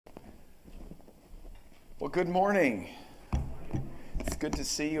Well, good morning. It's good to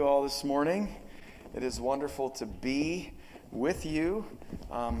see you all this morning. It is wonderful to be with you.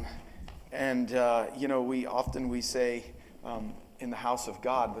 We often say in the house of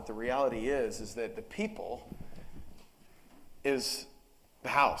God, but the reality is that the people is the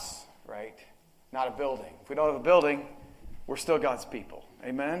house, right? Not a building. If we don't have a building, we're still God's people.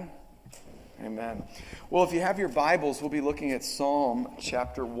 Amen? Amen. Well, if you have your Bibles, we'll be looking at Psalm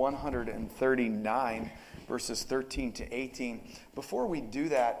chapter 139, verses 13 to 18. Before we do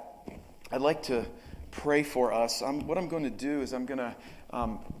that, I'd like to pray for us. What I'm going to do is I'm going to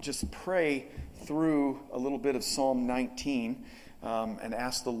just pray through a little bit of Psalm 19 and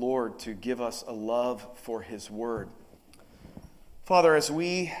ask the Lord to give us a love for His Word. Father, as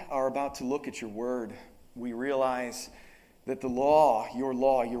we are about to look at your Word, we realize that the law, your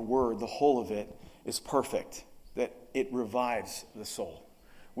word, the whole of it is perfect, that it revives the soul.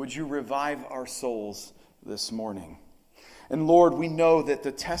 Would you revive our souls this morning? And Lord, we know that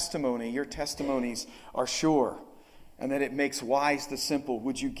your testimonies are sure, and that it makes wise the simple.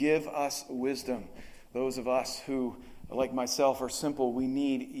 Would you give us wisdom? Those of us who, like myself, are simple, we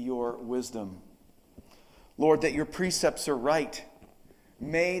need your wisdom. Lord, that your precepts are right.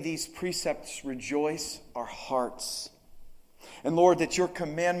 May these precepts rejoice our hearts. And Lord, that your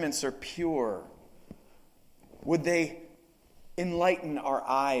commandments are pure. Would they enlighten our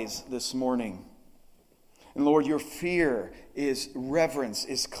eyes this morning? And Lord, your fear is reverence,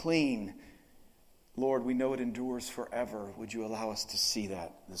 is clean. Lord, we know it endures forever. Would you allow us to see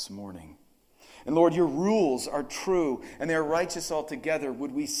that this morning? And Lord, your rules are true and they are righteous altogether.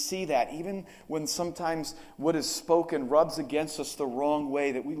 Would we see that even when sometimes what is spoken rubs against us the wrong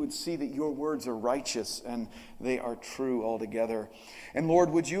way, that we would see that your words are righteous and they are true altogether. And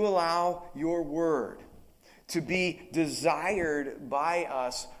Lord, would you allow your word to be desired by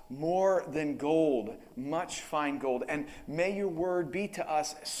us more than gold, much fine gold. And may your word be to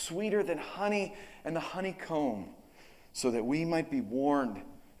us sweeter than honey and the honeycomb, so that we might be warned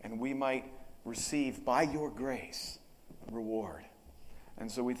and we might receive by your grace reward.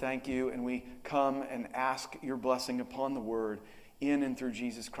 And so we thank you and we come and ask your blessing upon the word in and through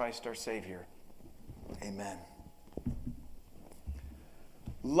Jesus Christ our Savior. Amen.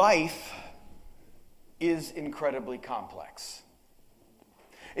 Life is incredibly complex.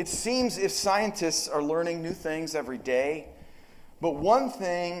 It seems if scientists are learning new things every day, but one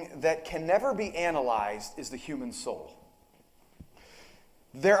thing that can never be analyzed is the human soul.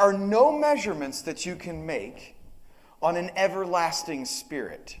 There are no measurements that you can make on an everlasting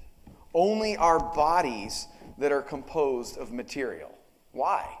spirit. Only our bodies that are composed of material.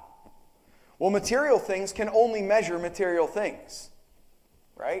 Why? Well, material things can only measure material things.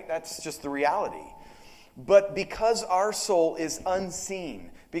 Right? That's just the reality. But because our soul is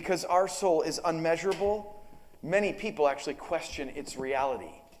unseen, because our soul is unmeasurable, many people actually question its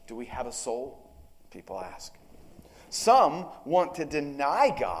reality. Do we have a soul? People ask. Some want to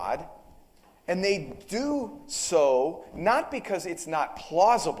deny God, and they do so not because it's not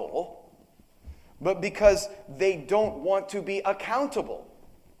plausible, but because they don't want to be accountable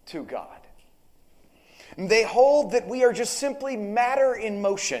to God. And they hold that we are just simply matter in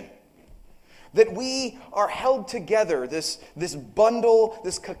motion, that we are held together, this bundle,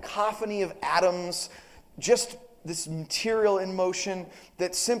 this cacophony of atoms, just this material in motion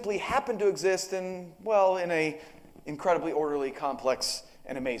that simply happen to exist in a incredibly orderly, complex,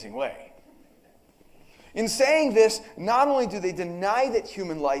 and amazing way. In saying this, not only do they deny that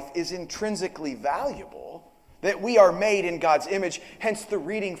human life is intrinsically valuable, that we are made in God's image, hence the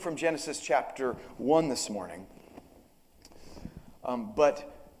reading from Genesis chapter 1 this morning,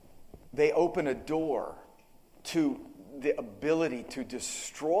 but they open a door to the ability to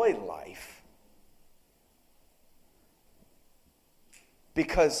destroy life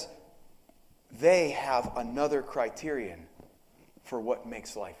because they have another criterion for what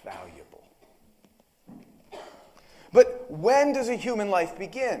makes life valuable. But when does a human life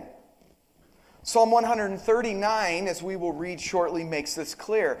begin? Psalm 139, as we will read shortly, makes this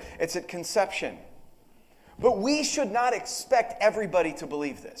clear. It's at conception. But we should not expect everybody to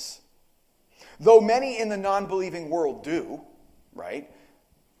believe this. Though many in the non-believing world do, right?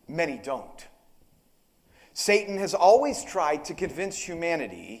 Many don't. Satan has always tried to convince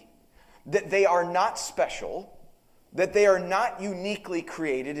humanity that they are not special, that they are not uniquely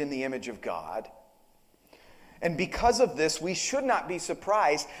created in the image of God. And because of this, we should not be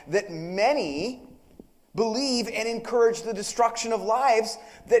surprised that many believe and encourage the destruction of lives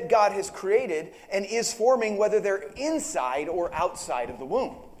that God has created and is forming, whether they're inside or outside of the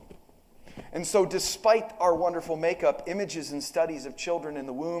womb. And so despite our wonderful makeup, images and studies of children in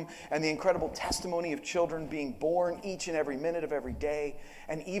the womb, and the incredible testimony of children being born each and every minute of every day,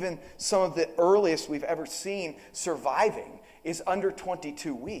 and even some of the earliest we've ever seen surviving is under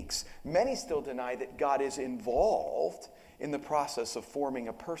 22 weeks, many still deny that God is involved in the process of forming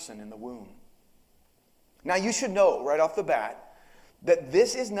a person in the womb. Now you should know right off the bat that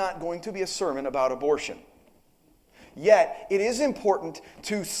this is not going to be a sermon about abortion. Yet, it is important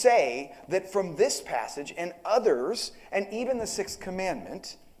to say that from this passage and others, and even the Sixth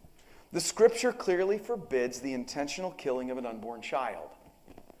Commandment, the Scripture clearly forbids the intentional killing of an unborn child.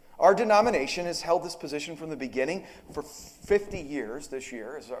 Our denomination has held this position from the beginning for 50 years. This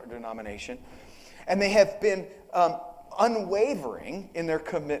year is our denomination. And they have been unwavering in their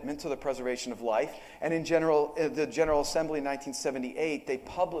commitment to the preservation of life. And in the General Assembly in 1978, they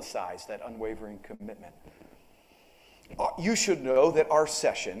publicized that unwavering commitment. You should know that our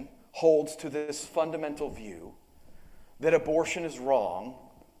session holds to this fundamental view that abortion is wrong,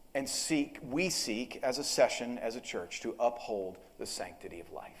 and we seek as a session, as a church, to uphold the sanctity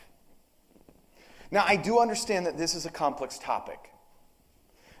of life. Now, I do understand that this is a complex topic,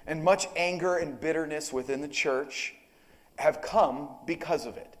 and much anger and bitterness within the church have come because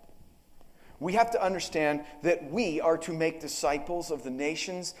of it. We have to understand that we are to make disciples of the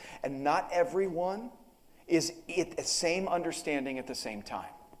nations, and not everyone is at the same understanding at the same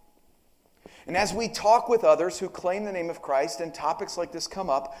time. And as we talk with others who claim the name of Christ and topics like this come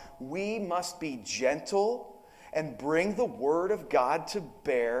up, we must be gentle and bring the Word of God to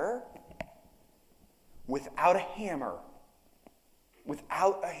bear without a hammer.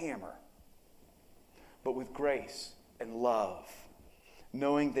 Without a hammer. But with grace and love,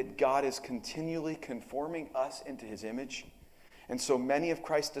 knowing that God is continually conforming us into His image. And so many of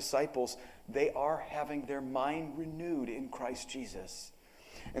Christ's disciples, they are having their mind renewed in Christ Jesus.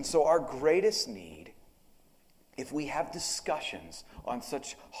 And so our greatest need, if we have discussions on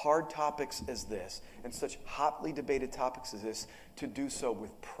such hard topics as this, and such hotly debated topics as this, to do so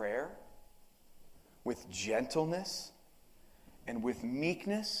with prayer, with gentleness, and with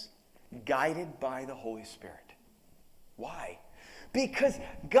meekness, guided by the Holy Spirit. Why? Because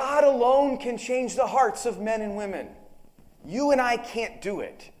God alone can change the hearts of men and women. You and I can't do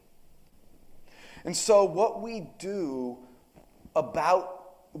it. And so what we do about,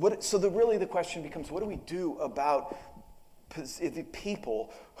 really the question becomes, what do we do about the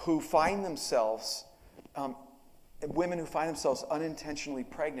people who find themselves, women who find themselves unintentionally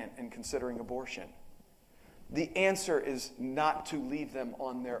pregnant and considering abortion? The answer is not to leave them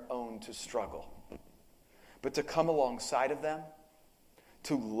on their own to struggle, but to come alongside of them,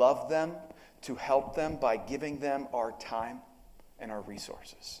 to love them, to help them by giving them our time and our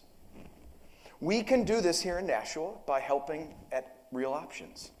resources. We can do this here in Nashua by helping at Real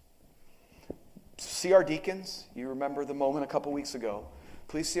Options. See our deacons. You remember the moment a couple weeks ago.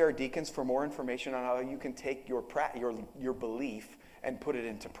 Please see our deacons for more information on how you can take your belief and put it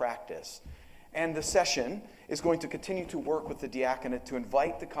into practice. And the session is going to continue to work with the diaconate to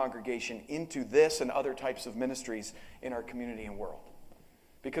invite the congregation into this and other types of ministries in our community and world.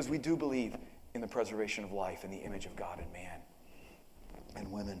 Because we do believe in the preservation of life and the image of God in man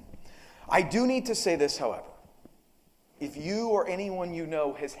and women. I do need to say this, however. If you or anyone you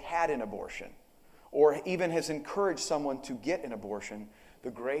know has had an abortion, or even has encouraged someone to get an abortion,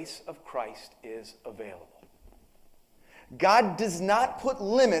 the grace of Christ is available. God does not put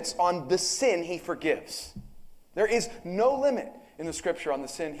limits on the sin He forgives. There is no limit in the Scripture on the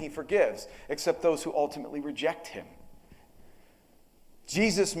sin He forgives, except those who ultimately reject Him.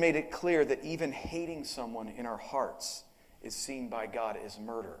 Jesus made it clear that even hating someone in our hearts is seen by God as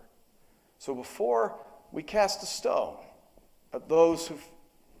murder. So before we cast a stone at those who've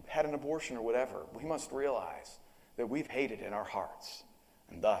had an abortion or whatever, we must realize that we've hated in our hearts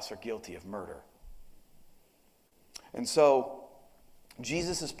and thus are guilty of murder. And so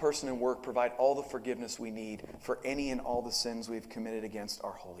Jesus' person and work provide all the forgiveness we need for any and all the sins we've committed against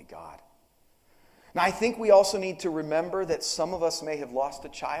our holy God. Now, I think we also need to remember that some of us may have lost a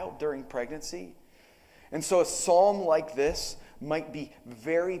child during pregnancy. And so a psalm like this might be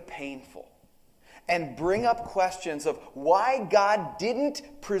very painful and bring up questions of why God didn't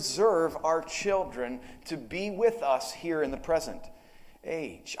preserve our children to be with us here in the present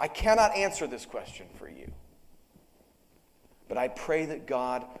age. I cannot answer this question for you. But I pray that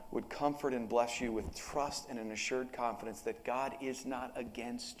God would comfort and bless you with trust and an assured confidence that God is not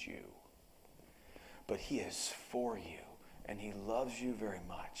against you, but He is for you, and He loves you very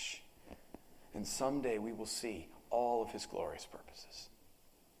much. And someday we will see all of His glorious purposes.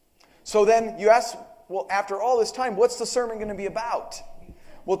 So then you ask, well, after all this time, what's the sermon going to be about?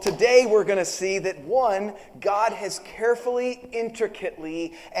 Well, today we're going to see that one, God has carefully,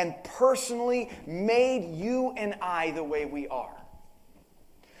 intricately, and personally made you and I the way we are.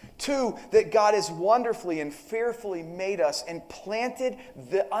 Two, that God has wonderfully and fearfully made us and planted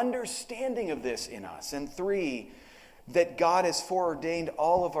the understanding of this in us. And three, that God has foreordained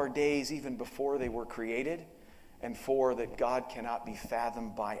all of our days even before they were created. And four, that God cannot be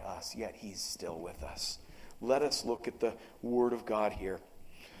fathomed by us, yet He's still with us. Let us look at the Word of God here.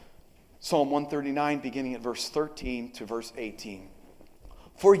 Psalm 139, beginning at verse 13 to verse 18.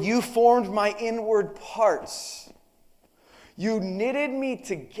 For you formed my inward parts. You knitted me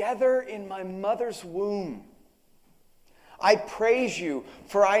together in my mother's womb. I praise you,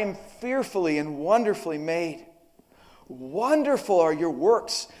 for I am fearfully and wonderfully made. Wonderful are your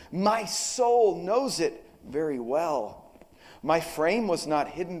works. My soul knows it very well. My frame was not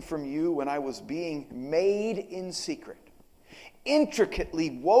hidden from you when I was being made in secret, intricately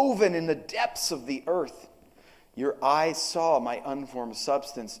woven in the depths of the earth. Your eyes saw my unformed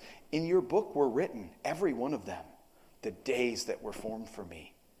substance. In your book were written, every one of them, the days that were formed for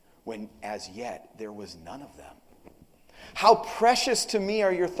me, when as yet there was none of them. How precious to me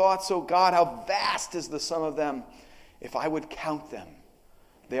are your thoughts, O God! How vast is the sum of them! If I would count them,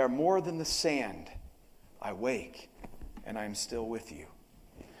 they are more than the sand. I wake, and I am still with you.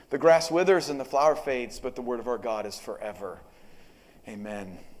 The grass withers and the flower fades, but the word of our God is forever.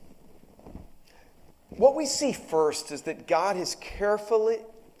 Amen. What we see first is that God has carefully,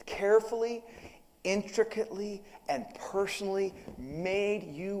 intricately, and personally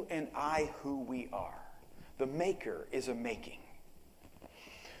made you and I who we are. The maker is a making.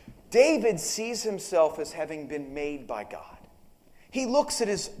 David sees himself as having been made by God. He looks at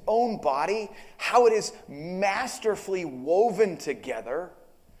his own body, how it is masterfully woven together,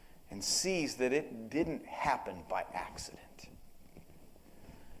 and sees that it didn't happen by accident.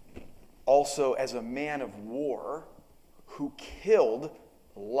 Also, as a man of war who killed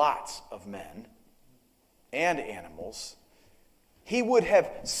lots of men and animals, he would have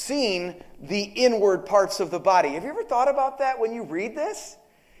seen the inward parts of the body. Have you ever thought about that when you read this?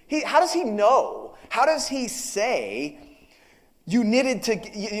 How does he know? How does he say, you knitted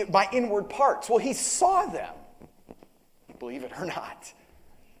to my inward parts? Well, he saw them, believe it or not.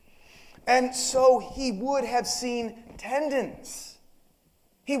 And so he would have seen tendons.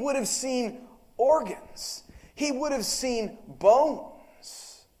 He would have seen organs. He would have seen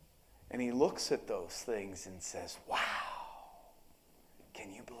bones. And he looks at those things and says, wow,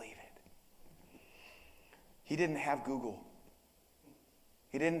 can you believe it? He didn't have Google.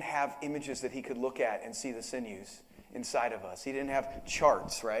 He didn't have images that he could look at and see the sinews inside of us. He didn't have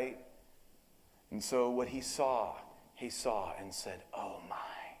charts, right? And so what he saw and said, oh my,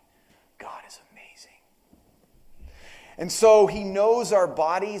 God is amazing. And so he knows our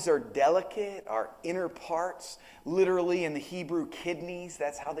bodies are delicate, our inner parts, literally in the Hebrew kidneys,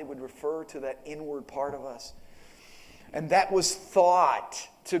 that's how they would refer to that inward part of us. And that was thought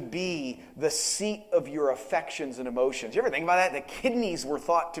to be the seat of your affections and emotions. You ever think about that? The kidneys were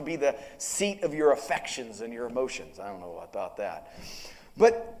thought to be the seat of your affections and your emotions. I don't know about that.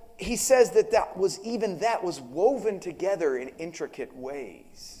 But he says that was woven together in intricate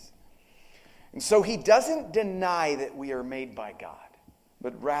ways. And so he doesn't deny that we are made by God,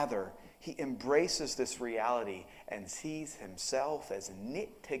 but rather he embraces this reality and sees himself as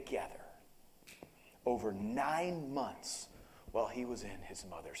knit together over 9 months while he was in his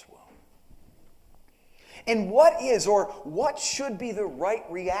mother's womb. And what should be the right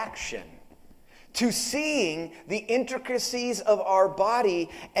reaction to seeing the intricacies of our body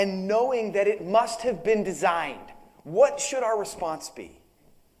and knowing that it must have been designed? What should our response be?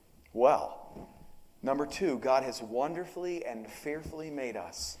 Well, number 2, God has wonderfully and fearfully made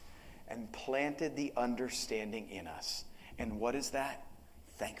us and planted the understanding in us. And what is that?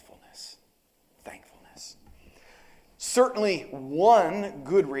 Thankfulness. Thankfulness. Certainly one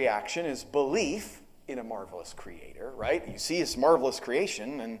good reaction is belief in a marvelous creator, right? You see his marvelous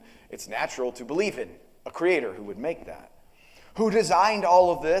creation, and it's natural to believe in a creator who would make that, who designed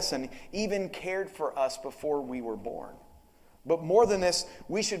all of this and even cared for us before we were born. But more than this,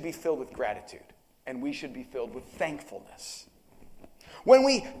 we should be filled with gratitude, and we should be filled with thankfulness. When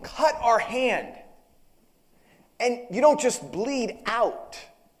we cut our hand, and you don't just bleed out,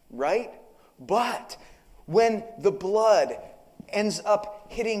 right? But when the blood ends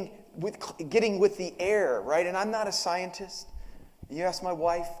up getting with the air, right? And I'm not a scientist. You ask my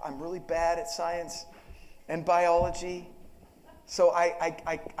wife, I'm really bad at science and biology. So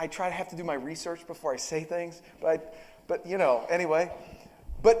I try to have to do my research before I say things. But anyway.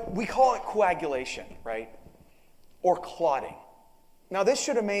 But we call it coagulation, right? Or clotting. Now, this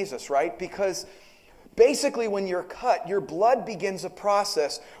should amaze us, right? Because basically, when you're cut, your blood begins a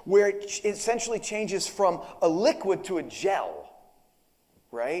process where it essentially changes from a liquid to a gel,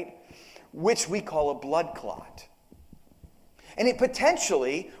 right? Which we call a blood clot. And it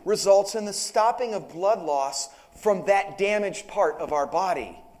potentially results in the stopping of blood loss from that damaged part of our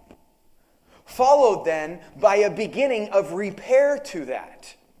body, followed then by a beginning of repair to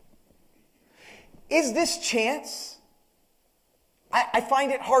that. Is this chance? I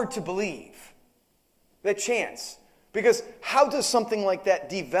find it hard to believe that chance. Because how does something like that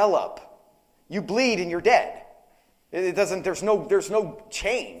develop? You bleed and you're dead. It doesn't. There's no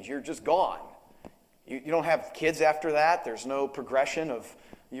change. You're just gone. You don't have kids after that. There's no progression of,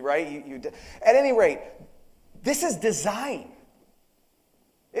 right? At any rate, this is design.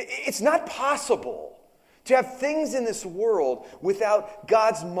 It's not possible to have things in this world without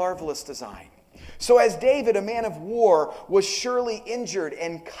God's marvelous design. So as David, a man of war, was surely injured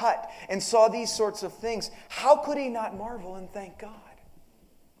and cut and saw these sorts of things, how could he not marvel and thank God?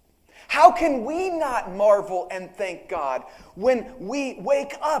 How can we not marvel and thank God when we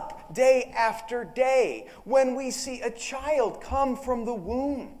wake up day after day, when we see a child come from the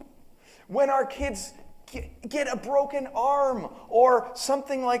womb, when our kids get a broken arm or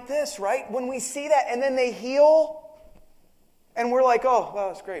something like this, right? When we see that and then they heal, and we're like, oh, well,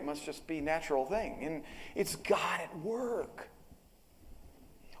 it's great. Must just be a natural thing. And it's God at work.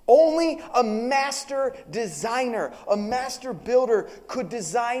 Only a master designer, a master builder could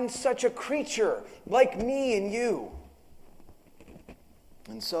design such a creature like me and you.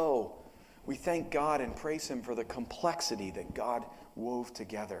 And so we thank God and praise Him for the complexity that God wove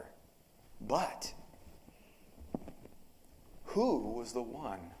together. But who was the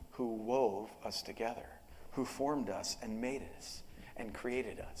one who wove us together, who formed us and made us and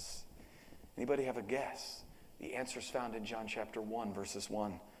created us? Anybody have a guess? The answer is found in John chapter 1, verses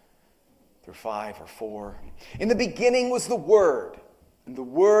 1 through 5 or 4. In the beginning was the Word, and the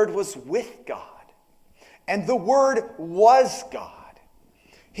Word was with God, and the Word was God.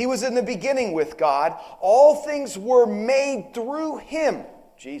 He was in the beginning with God. All things were made through Him,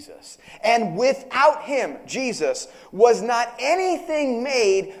 Jesus. And without Him, Jesus, was not anything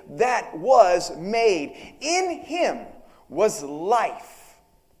made that was made. In Him was life,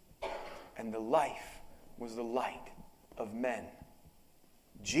 and the life was the light of men.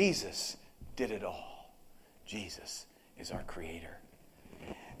 Jesus did it all. Jesus is our Creator.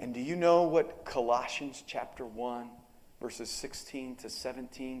 And do you know what Colossians chapter 1, verses 16 to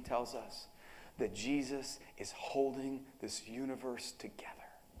 17 tells us? That Jesus is holding this universe together.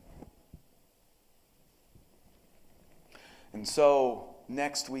 And so,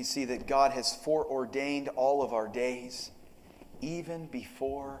 next we see that God has foreordained all of our days, even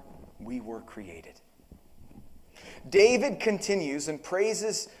before we were created. David continues and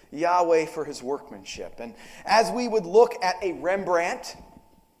praises Yahweh for His workmanship. And as we would look at a Rembrandt,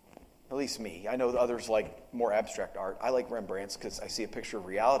 at least me, I know others like more abstract art. I like Rembrandts because I see a picture of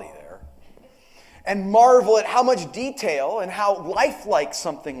reality there. And marvel at how much detail and how lifelike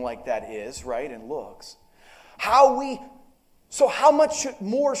something like that is, right, and looks. So how much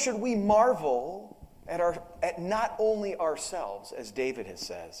more should we marvel at not only ourselves, as David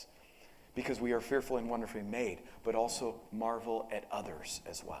says, because we are fearfully and wonderfully made, but also marvel at others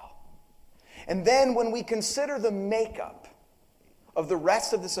as well. And then when we consider the makeup of the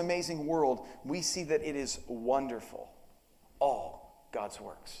rest of this amazing world, we see that it is wonderful. All God's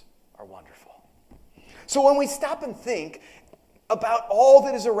works are wonderful. So when we stop and think about all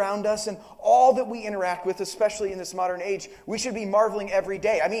that is around us and all that we interact with, especially in this modern age, we should be marveling every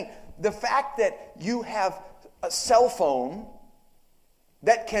day. I mean, the fact that you have a cell phone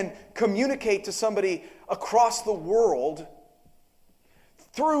that can communicate to somebody across the world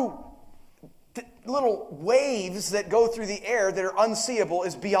through little waves that go through the air that are unseeable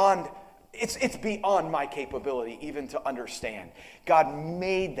is beyond, it's beyond my capability even to understand. God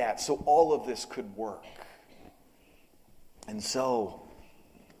made that so all of this could work. And so,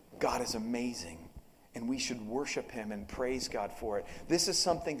 God is amazing, and we should worship Him and praise God for it. This is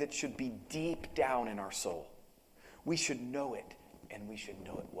something that should be deep down in our soul. We should know it, and we should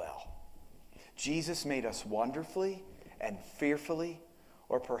know it well. Jesus made us wonderfully and fearfully,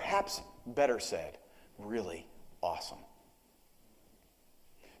 or perhaps better said, really awesome.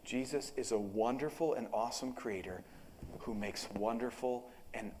 Jesus is a wonderful and awesome Creator who makes wonderful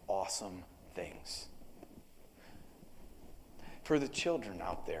and awesome things. For the children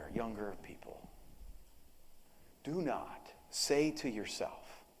out there, younger people, do not say to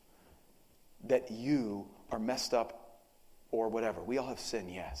yourself that you are messed up or whatever. We all have sin,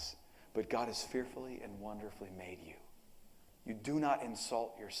 yes, but God has fearfully and wonderfully made you. You do not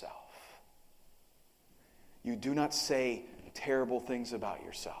insult yourself. You do not say terrible things about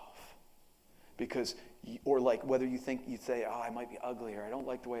yourself. Because, or like whether you think you say, oh, I might be ugly, or I don't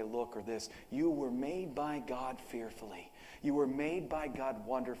like the way I look, or this. You were made by God fearfully. You were made by God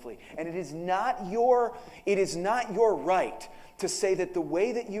wonderfully. And it is not your right to say that the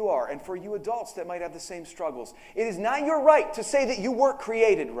way that you are, and for you adults that might have the same struggles, it is not your right to say that you weren't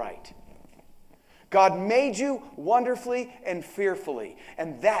created right. God made you wonderfully and fearfully,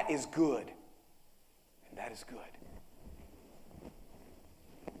 and that is good. And that is good.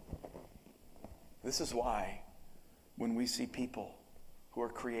 This is why when we see people who are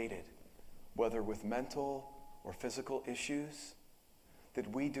created, whether with mental or physical issues, that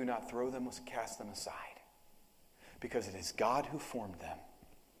we do not throw them or cast them aside. Because it is God who formed them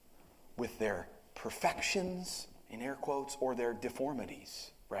with their perfections, in air quotes, or their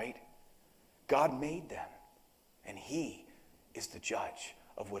deformities, right? God made them, and He is the judge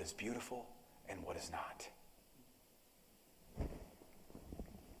of what is beautiful and what is not.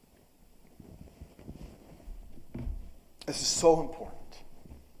 This is so important.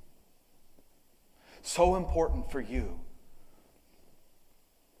 So important for you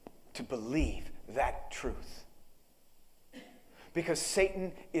to believe that truth. Because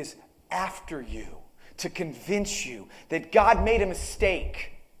Satan is after you to convince you that God made a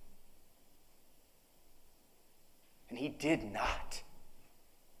mistake. And He did not.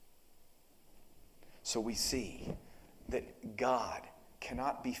 So we see that God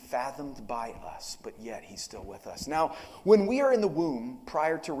cannot be fathomed by us, but yet He's still with us. Now, when we are in the womb,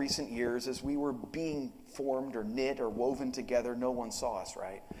 prior to recent years, as we were being formed or knit or woven together, no one saw us,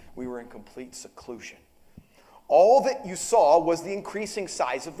 right? We were in complete seclusion. All that you saw was the increasing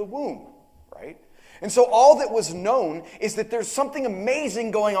size of the womb, right? And so all that was known is that there's something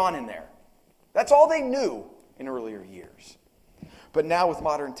amazing going on in there. That's all they knew in earlier years. But now with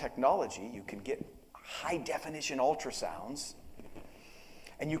modern technology, you can get high-definition ultrasounds,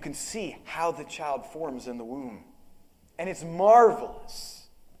 and you can see how the child forms in the womb. And it's marvelous.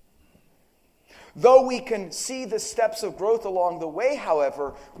 Though we can see the steps of growth along the way,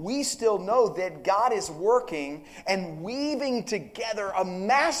 however, we still know that God is working and weaving together a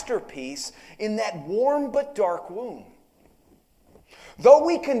masterpiece in that warm but dark womb. Though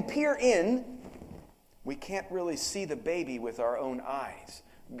we can peer in, we can't really see the baby with our own eyes.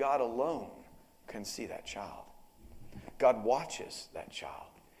 God alone can see that child. God watches that child.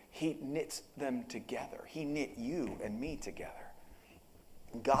 He knits them together. He knit you and me together.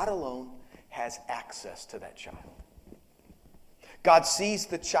 God alone has access to that child. God sees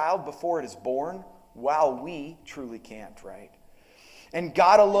the child before it is born, while we truly can't, right? And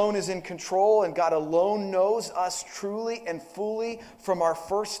God alone is in control, and God alone knows us truly and fully from our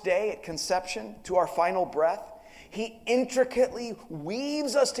first day at conception to our final breath. He intricately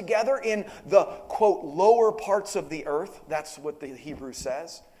weaves us together in the, quote, lower parts of the earth. That's what the Hebrew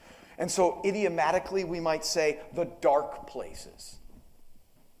says. And so idiomatically we might say the dark places.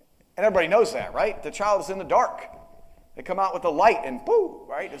 And everybody knows that, right? The child is in the dark. They come out with the light and boom,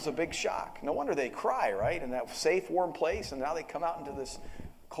 right? It's a big shock. No wonder they cry, right? In that safe, warm place, and now they come out into this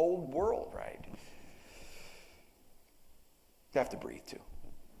cold world, right? You have to breathe too.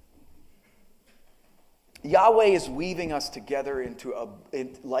 Yahweh is weaving us together into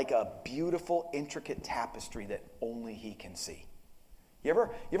like a beautiful, intricate tapestry that only He can see. You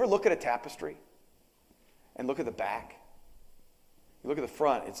ever look at a tapestry and look at the back? You look at the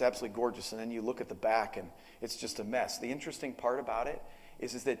front, it's absolutely gorgeous, and then you look at the back and it's just a mess. The interesting part about it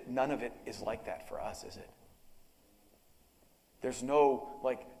is that none of it is like that for us, is it? There's no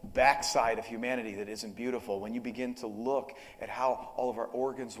backside of humanity that isn't beautiful. When you begin to look at how all of our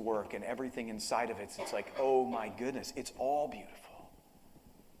organs work and everything inside of it, it's like, oh my goodness, it's all beautiful.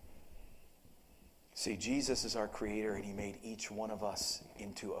 See, Jesus is our creator, and He made each one of us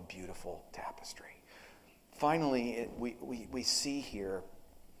into a beautiful tapestry. Finally, we see here,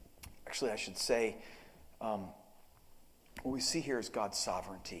 actually I should say, what we see here is God's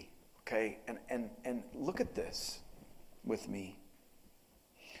sovereignty. Okay? And look at this with me.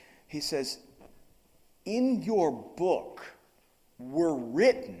 He says, in your book were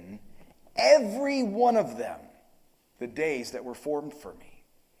written, every one of them, the days that were formed for me,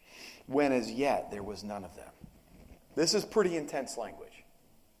 when as yet there was none of them. This is pretty intense language.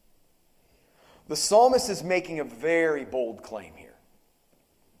 The psalmist is making a very bold claim here.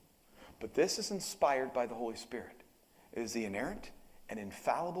 But this is inspired by the Holy Spirit. It is the inerrant and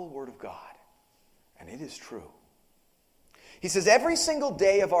infallible Word of God. And it is true. He says every single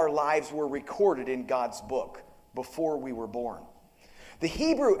day of our lives were recorded in God's book before we were born. The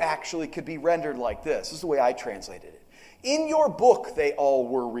Hebrew actually could be rendered like this. This is the way I translated it. In your book they all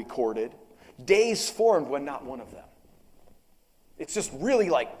were recorded, days formed when not one of them. It's just really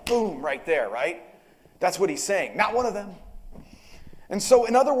like boom right there, right? That's what he's saying. Not one of them. And so,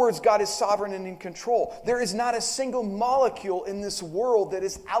 in other words, God is sovereign and in control. There is not a single molecule in this world that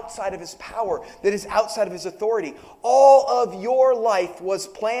is outside of his power, that is outside of his authority. All of your life was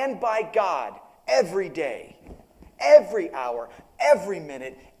planned by God every day, every hour, every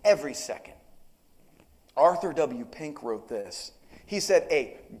minute, every second. Arthur W. Pink wrote this. He said,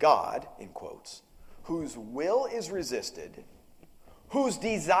 a God, in quotes, whose will is resisted, whose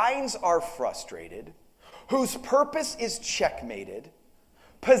designs are frustrated, whose purpose is checkmated,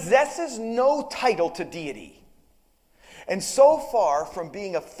 possesses no title to deity, and so far from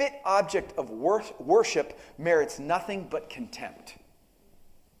being a fit object of worship, merits nothing but contempt.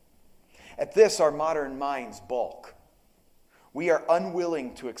 At this, our modern minds balk. We are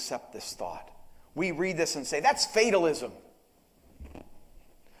unwilling to accept this thought. We read this and say, that's fatalism.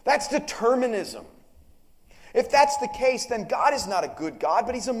 That's determinism. If that's the case, then God is not a good God,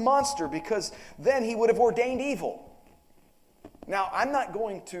 but he's a monster, because then he would have ordained evil. Now, I'm not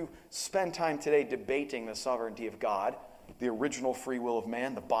going to spend time today debating the sovereignty of God, the original free will of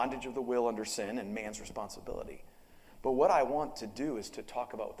man, the bondage of the will under sin, and man's responsibility. But what I want to do is to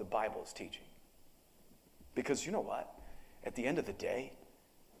talk about what the Bible is teaching. Because you know what? At the end of the day,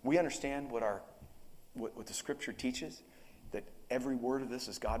 we understand what the Scripture teaches, that every word of this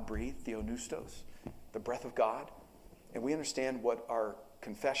is God-breathed, theopneustos, the breath of God. And we understand what our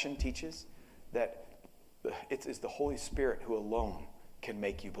confession teaches, that it is the Holy Spirit who alone can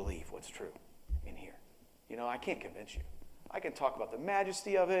make you believe what's true in here. You know, I can't convince you. I can talk about the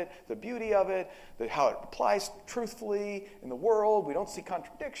majesty of it, the beauty of it, how it applies truthfully in the world. We don't see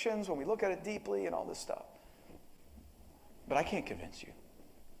contradictions when we look at it deeply and all this stuff. But I can't convince you.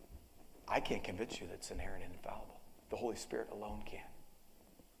 I can't convince you that it's inerrant and infallible. The Holy Spirit alone can.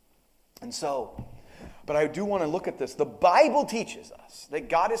 And so, but I do want to look at this. The Bible teaches us that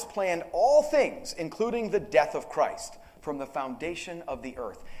God has planned all things, including the death of Christ, from the foundation of the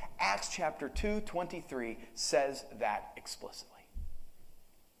earth. Acts chapter 2:23 says that explicitly.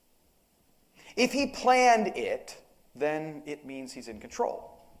 If he planned it, then it means he's in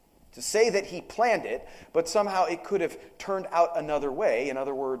control. To say that he planned it, but somehow it could have turned out another way, in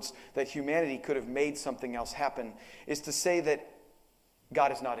other words, that humanity could have made something else happen, is to say that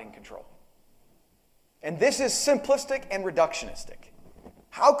God is not in control. And this is simplistic and reductionistic.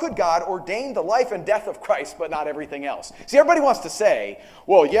 How could God ordain the life and death of Christ, but not everything else? See, everybody wants to say,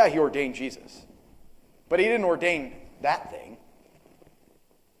 well, yeah, he ordained Jesus, but he didn't ordain that thing.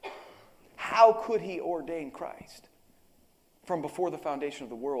 How could he ordain Christ from before the foundation of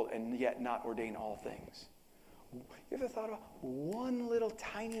the world and yet not ordain all things? You ever thought about one little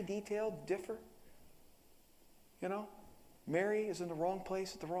tiny detail differ? You know, Mary is in the wrong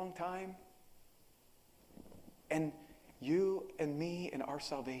place at the wrong time. And you and me and our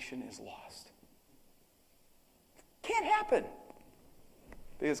salvation is lost. Can't happen.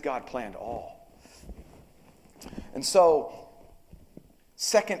 Because God planned all. And so,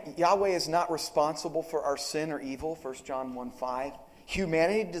 second, Yahweh is not responsible for our sin or evil, 1 John 1:5.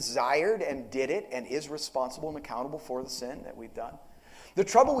 Humanity desired and did it and is responsible and accountable for the sin that we've done. The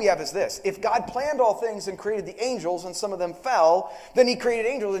trouble we have is this. If God planned all things and created the angels and some of them fell, then he created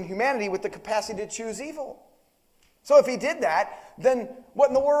angels and humanity with the capacity to choose evil. So if he did that, then what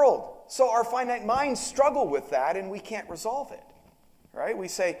in the world? So our finite minds struggle with that and we can't resolve it. Right? We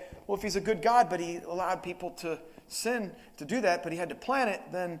say, well, if he's a good God, but he allowed people to sin to do that, but he had to plan it,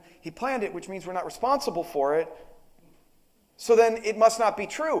 then he planned it, which means we're not responsible for it. So then it must not be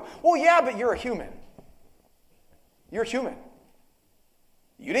true. Well, yeah, but you're a human. You're human.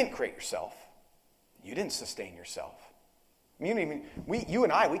 You didn't create yourself. You didn't sustain yourself. You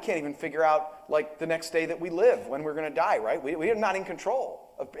and I, we can't even figure out like the next day that we live, when we're going to die, right? We're not in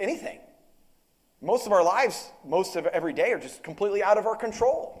control of anything. Most of our lives, most of every day, are just completely out of our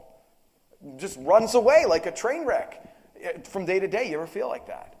control. Just runs away like a train wreck from day to day. You ever feel like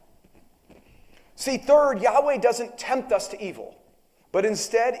that? See, third, Yahweh doesn't tempt us to evil, but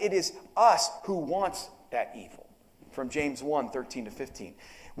instead it is us who wants that evil. From James 1:13-15.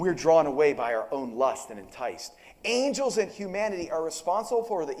 We're drawn away by our own lust and enticed. Angels and humanity are responsible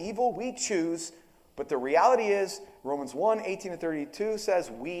for the evil we choose, but the reality is, Romans 1:18-32 says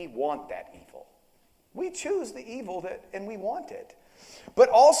we want that evil. We choose the evil and we want it. But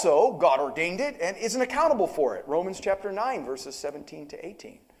also, God ordained it and isn't accountable for it. Romans chapter 9, verses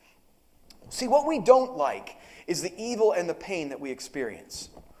 17-18. See, what we don't like is the evil and the pain that we experience.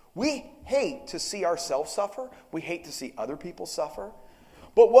 We hate to see ourselves suffer. We hate to see other people suffer.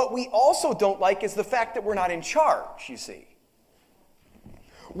 But what we also don't like is the fact that we're not in charge, you see.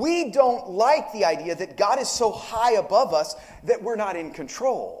 We don't like the idea that God is so high above us that we're not in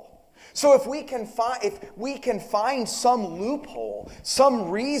control. So if we can find some loophole, some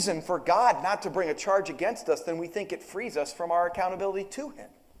reason for God not to bring a charge against us, then we think it frees us from our accountability to him.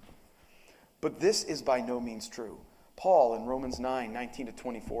 But this is by no means true. Paul in Romans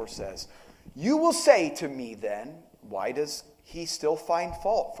 9:19-24 says, "You will say to me then, why does he still find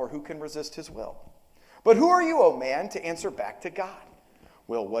fault? For who can resist his will? But who are you, O man, to answer back to God?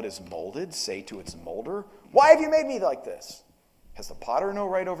 Will what is molded say to its molder, why have you made me like this? Has the potter no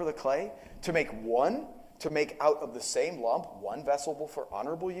right over the clay to make out of the same lump one vessel for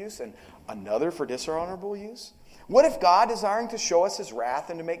honorable use and another for dishonorable use? What if God, desiring to show us his wrath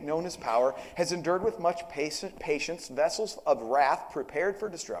and to make known his power, has endured with much patience vessels of wrath prepared for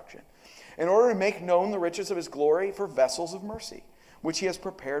destruction, in order to make known the riches of his glory for vessels of mercy, which he has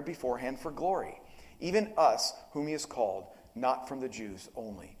prepared beforehand for glory, even us whom he has called, not from the Jews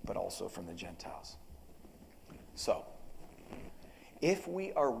only, but also from the Gentiles?" So, if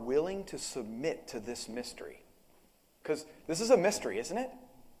we are willing to submit to this mystery, because this is a mystery, isn't it?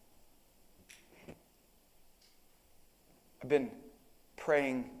 I've been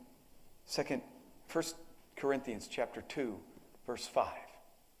praying 1 Corinthians chapter 2, verse 5.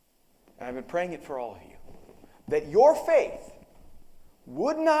 And I've been praying it for all of you. That your faith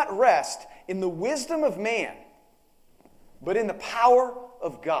would not rest in the wisdom of man, but in the power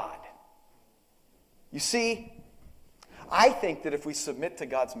of God. You see, I think that if we submit to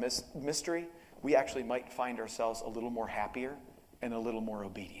God's mystery, we actually might find ourselves a little more happier and a little more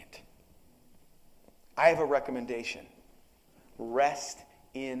obedient. I have a recommendation. Rest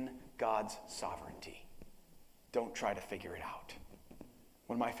in God's sovereignty. Don't try to figure it out.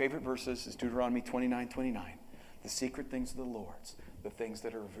 One of my favorite verses is Deuteronomy 29:29. The secret things of the Lord's, the things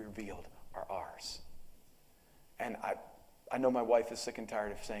that are revealed, are ours. And I know my wife is sick and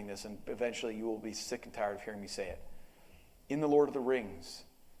tired of saying this, and eventually you will be sick and tired of hearing me say it. In the Lord of the Rings,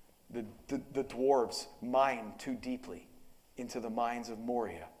 the dwarves mine too deeply into the mines of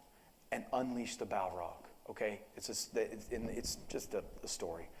Moria and unleash the Balrog. Okay, it's just a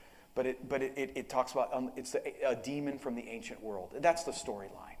story, but it talks about it's a demon from the ancient world. That's the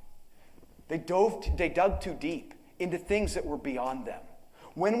storyline. They dug too deep into things that were beyond them.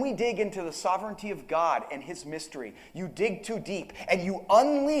 When we dig into the sovereignty of God and his mystery, you dig too deep and you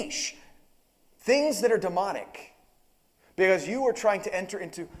unleash things that are demonic because you are trying to enter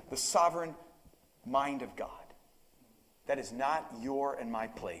into the sovereign mind of God. That is not your and my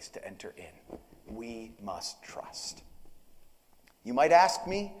place to enter in. We must trust. You might ask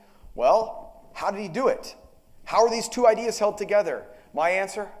me, well, how did he do it? How are these two ideas held together? My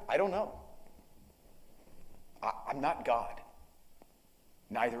answer, I don't know. I'm not God.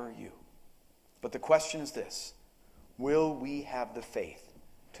 Neither are you. But the question is this: will we have the faith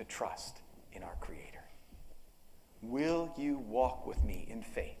to trust in our Creator? Will you walk with me in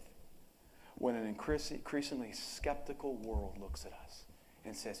faith when an increasingly skeptical world looks at us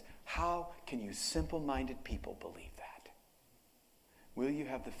and says, how can you simple-minded people believe that? Will you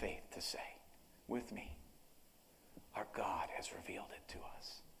have the faith to say, with me, our God has revealed it to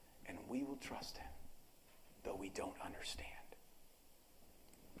us, and we will trust him, though we don't understand?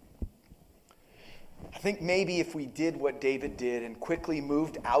 I think maybe if we did what David did and quickly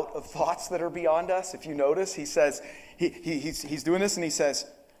moved out of thoughts that are beyond us, if you notice, he says, he's doing this and he says,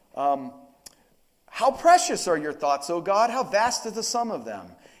 how precious are your thoughts, O God? How vast is the sum of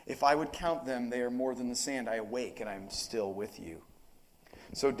them? If I would count them, they are more than the sand. I awake and I'm still with you.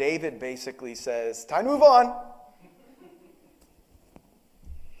 So David basically says, time to move on.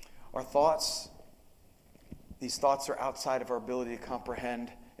 Our thoughts, these thoughts are outside of our ability to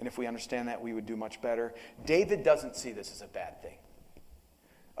comprehend. And if we understand that, we would do much better. David doesn't see this as a bad thing,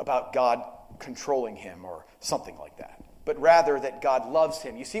 about God controlling him or something like that, but rather that God loves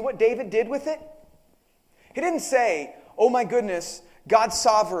him. You see what David did with it? He didn't say, oh my goodness, God's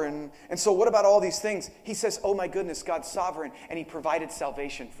sovereign, and so what about all these things? He says, oh my goodness, God's sovereign, and he provided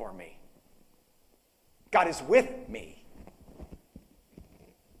salvation for me. God is with me.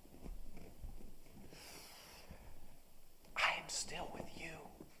 I am still with you.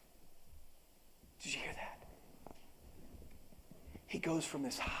 Did you hear that? He goes from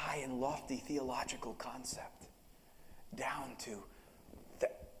this high and lofty theological concept down to the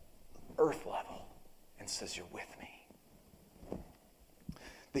earth level and says, you're with me.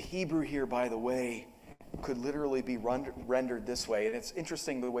 The Hebrew here, by the way, could literally be rendered this way. And it's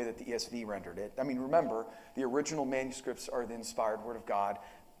interesting the way that the ESV rendered it. I mean, remember, the original manuscripts are the inspired Word of God.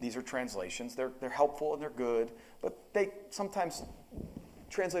 These are translations. They're helpful and they're good, but they sometimes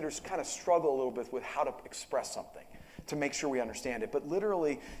translators kind of struggle a little bit with how to express something to make sure we understand it. But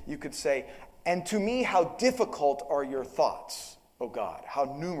literally, you could say, and to me, how difficult are your thoughts, O God?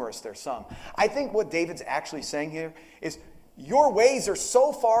 How numerous they're some. I think what David's actually saying here is, your ways are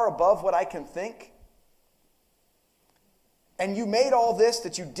so far above what I can think. And you made all this,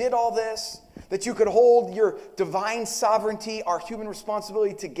 that you did all this, that you could hold your divine sovereignty, our human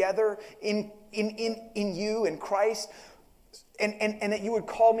responsibility together in you, in Christ, and that you would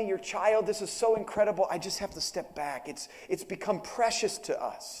call me your child. This is so incredible. I just have to step back. It's become precious to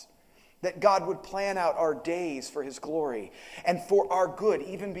us that God would plan out our days for his glory and for our good,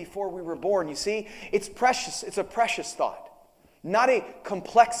 even before we were born. You see, it's precious. It's a precious thought. Not a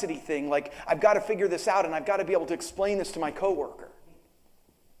complexity thing like, I've got to figure this out and I've got to be able to explain this to my coworker.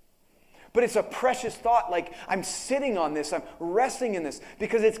 But it's a precious thought like, I'm sitting on this, I'm resting in this,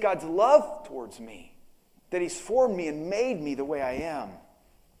 because it's God's love towards me, that he's formed me and made me the way I am.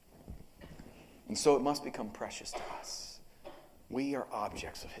 And so it must become precious to us. We are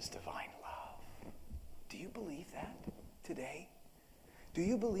objects of his divine love. Do you believe that today? Do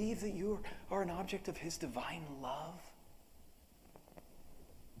you believe that you are an object of his divine love?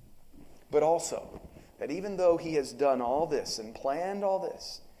 But also, that even though he has done all this and planned all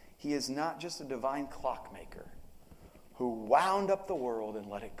this, he is not just a divine clockmaker who wound up the world and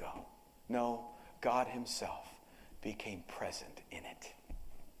let it go. No, God himself became present in it.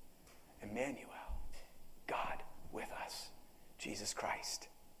 Emmanuel, God with us, Jesus Christ,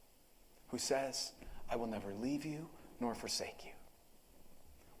 who says, I will never leave you nor forsake you.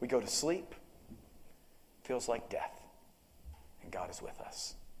 We go to sleep, feels like death, and God is with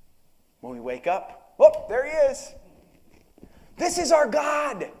us. When we wake up, whoop, there he is. This is our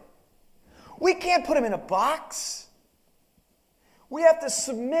God. We can't put him in a box. We have to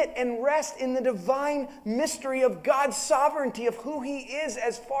submit and rest in the divine mystery of God's sovereignty, of who he is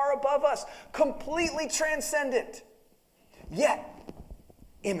as far above us, completely transcendent, yet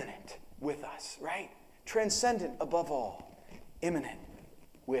immanent with us, right? Transcendent above all, immanent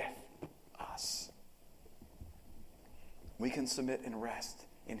with us. We can submit and rest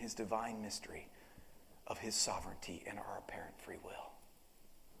in his divine mystery of his sovereignty and our apparent free will.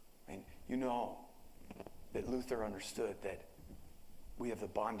 I mean, you know that Luther understood that we have the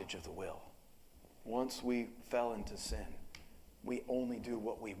bondage of the will. Once we fell into sin, we only do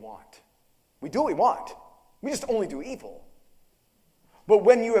what we want. We do what we want. We just only do evil. But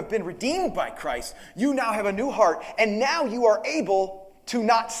when you have been redeemed by Christ, you now have a new heart, and now you are able to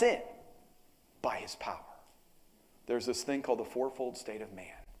not sin by his power. There's this thing called the fourfold state of man,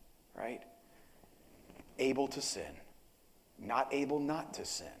 right? Able to sin, not able not to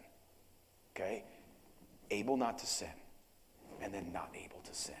sin, okay? Able not to sin, and then not able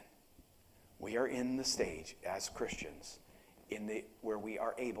to sin. We are in the stage as Christians where we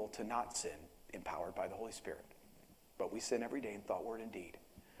are able to not sin, empowered by the Holy Spirit. But we sin every day in thought, word, and deed.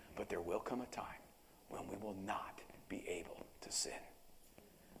 But there will come a time when we will not be able to sin.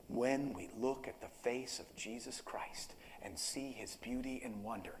 When we look at the face of Jesus Christ and see his beauty and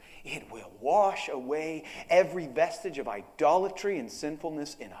wonder, it will wash away every vestige of idolatry and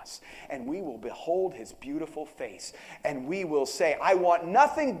sinfulness in us. And we will behold his beautiful face. And we will say, I want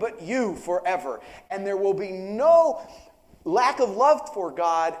nothing but you forever. And there will be no lack of love for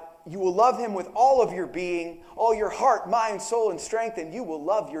God. You will love him with all of your being, all your heart, mind, soul, and strength. And you will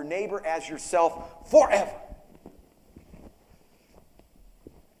love your neighbor as yourself forever.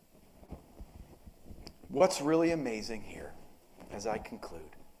 What's really amazing here, as I conclude,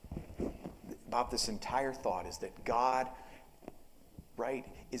 about this entire thought is that God, right,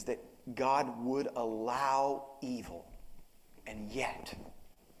 is that God would allow evil. And yet,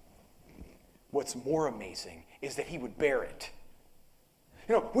 what's more amazing is that he would bear it.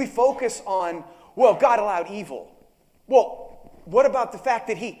 You know, we focus on, well, God allowed evil. Well, what about the fact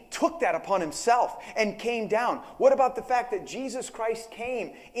that he took that upon himself and came down? What about the fact that Jesus Christ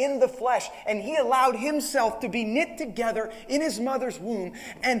came in the flesh and he allowed himself to be knit together in his mother's womb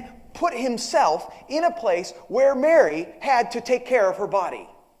and put himself in a place where Mary had to take care of her body?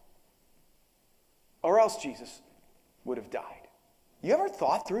 Or else Jesus would have died. You ever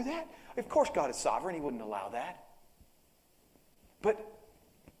thought through that? Of course God is sovereign. He wouldn't allow that. But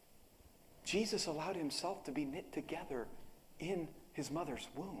Jesus allowed himself to be knit together in his mother's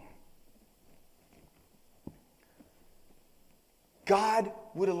womb. God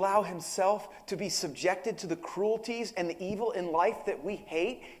would allow himself to be subjected to the cruelties and the evil in life that we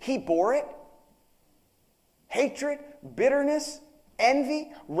hate. He bore it. Hatred, bitterness,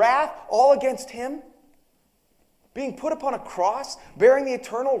 envy, wrath, all against him. Being put upon a cross, bearing the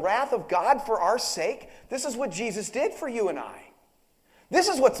eternal wrath of God for our sake. This is what Jesus did for you and I. This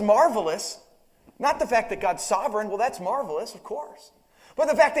is what's marvelous. Not the fact that God's sovereign. Well, that's marvelous, of course. But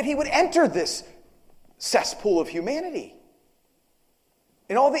the fact that he would enter this cesspool of humanity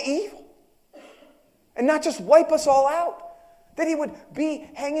and all the evil. And not just wipe us all out. That he would be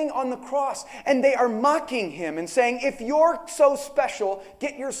hanging on the cross. And they are mocking him and saying, if you're so special,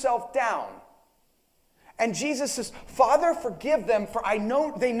 get yourself down. And Jesus says, Father, forgive them, for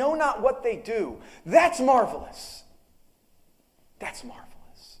they know not what they do. That's marvelous. That's marvelous.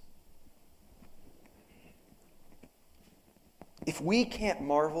 If we can't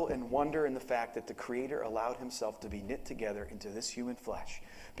marvel and wonder in the fact that the Creator allowed himself to be knit together into this human flesh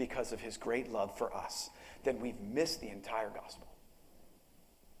because of his great love for us, then we've missed the entire gospel.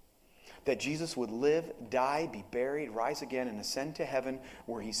 That Jesus would live, die, be buried, rise again, and ascend to heaven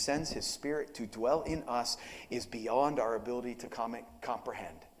where he sends his Spirit to dwell in us is beyond our ability to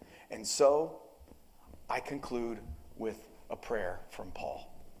comprehend. And so, I conclude with a prayer from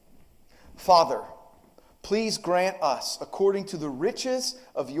Paul. Father, please grant us, according to the riches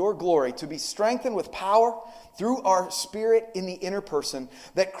of your glory, to be strengthened with power through our Spirit in the inner person,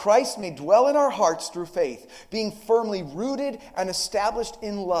 that Christ may dwell in our hearts through faith, being firmly rooted and established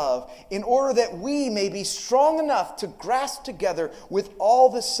in love, in order that we may be strong enough to grasp together with all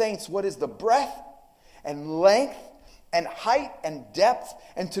the saints what is the breadth and length and height and depth,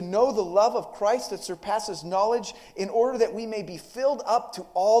 and to know the love of Christ that surpasses knowledge, in order that we may be filled up to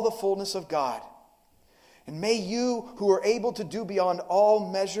all the fullness of God. And may you, who are able to do beyond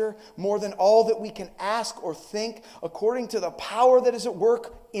all measure, more than all that we can ask or think, according to the power that is at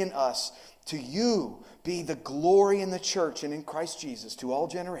work in us, to you be the glory in the church and in Christ Jesus to all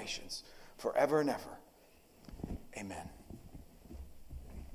generations, forever and ever. Amen.